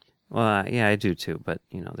like it. Well, yeah, I do too, but,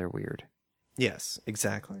 they're weird. Yes,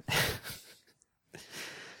 exactly.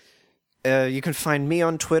 You can find me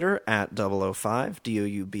on Twitter at 005,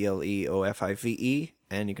 DOUBLEOFIVE,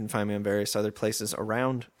 and you can find me on various other places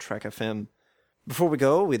around Trek FM. Before we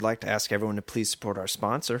go, we'd like to ask everyone to please support our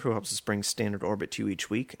sponsor, who helps us bring Standard Orbit to you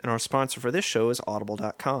each week, and our sponsor for this show is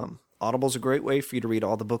Audible.com. Audible's a great way for you to read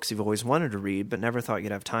all the books you've always wanted to read, but never thought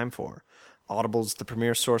you'd have time for. Audible's the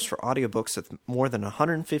premier source for audiobooks with more than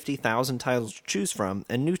 150,000 titles to choose from,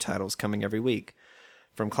 and new titles coming every week.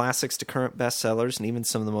 From classics to current bestsellers and even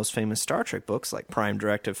some of the most famous Star Trek books like Prime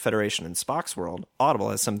Directive, Federation, and Spock's World, Audible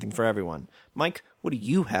has something for everyone. Mike, what do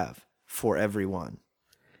you have for everyone?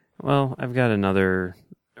 Well, I've got another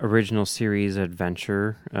original series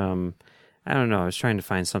adventure. I don't know, I was trying to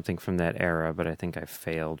find something from that era, but I think I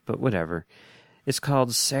failed. But whatever. It's called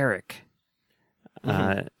Sarek.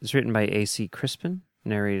 It's written by A.C. Crispin,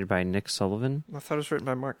 narrated by Nick Sullivan. I thought it was written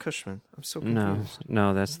by Mark Cushman. I'm so confused.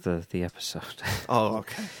 No, that's the episode. Oh,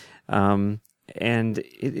 okay. And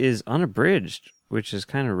it is unabridged, which is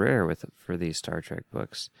kind of rare for these Star Trek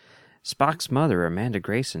books. Spock's mother, Amanda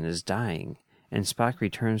Grayson, is dying, and Spock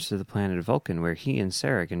returns to the planet Vulcan, where he and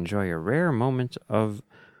Sarek enjoy a rare moment of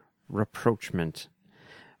rapprochement.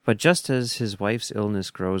 But just as his wife's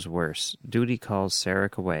illness grows worse, duty calls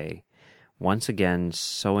Sarek away, once again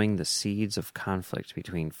sowing the seeds of conflict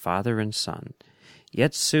between father and son.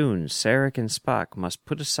 Yet soon, Sarek and Spock must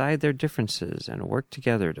put aside their differences and work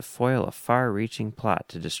together to foil a far-reaching plot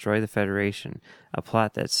to destroy the Federation, a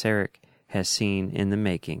plot that Sarek has seen in the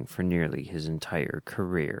making for nearly his entire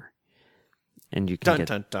career. And you can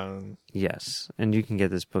dun. Yes, and you can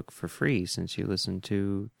get this book for free since you listen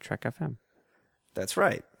to Trek FM. That's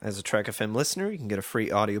right. As a Trek FM listener, you can get a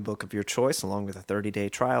free audiobook of your choice along with a 30-day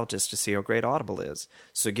trial just to see how great Audible is.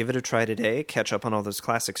 So give it a try today, catch up on all those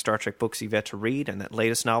classic Star Trek books you've yet to read, and that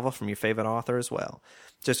latest novel from your favorite author as well.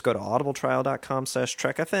 Just go to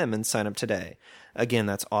audibletrial.com/trekfm and sign up today. Again,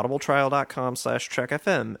 that's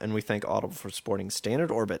audibletrial.com/trekfm, and we thank Audible for supporting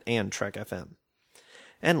Standard Orbit and Trek FM.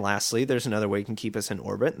 And lastly, there's another way you can keep us in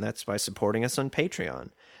orbit, and that's by supporting us on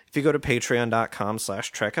Patreon. If you go to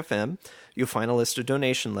patreon.com/trekfm, you'll find a list of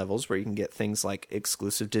donation levels where you can get things like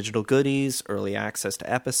exclusive digital goodies, early access to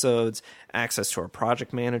episodes, access to our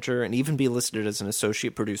project manager, and even be listed as an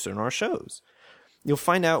associate producer in our shows. You'll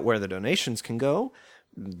find out where the donations can go.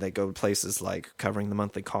 They go to places like covering the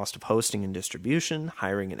monthly cost of hosting and distribution,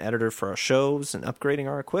 hiring an editor for our shows, and upgrading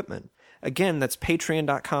our equipment. Again, that's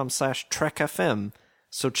patreon.com/trekfm,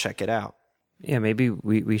 so check it out. Yeah, maybe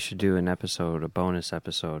we should do a bonus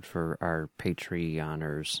episode for our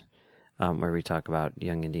Patreoners, where we talk about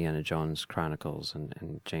Young Indiana Jones Chronicles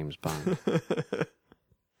and James Bond.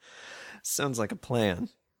 Sounds like a plan.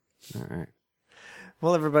 All right.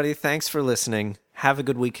 Well, everybody, thanks for listening. Have a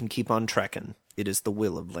good week and keep on trekking. It is the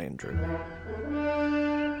will of Landry.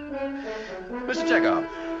 Mr. Chekhov,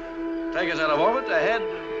 take us out of orbit ahead,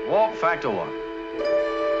 warp factor 1.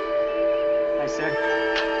 Hi,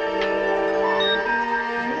 sir.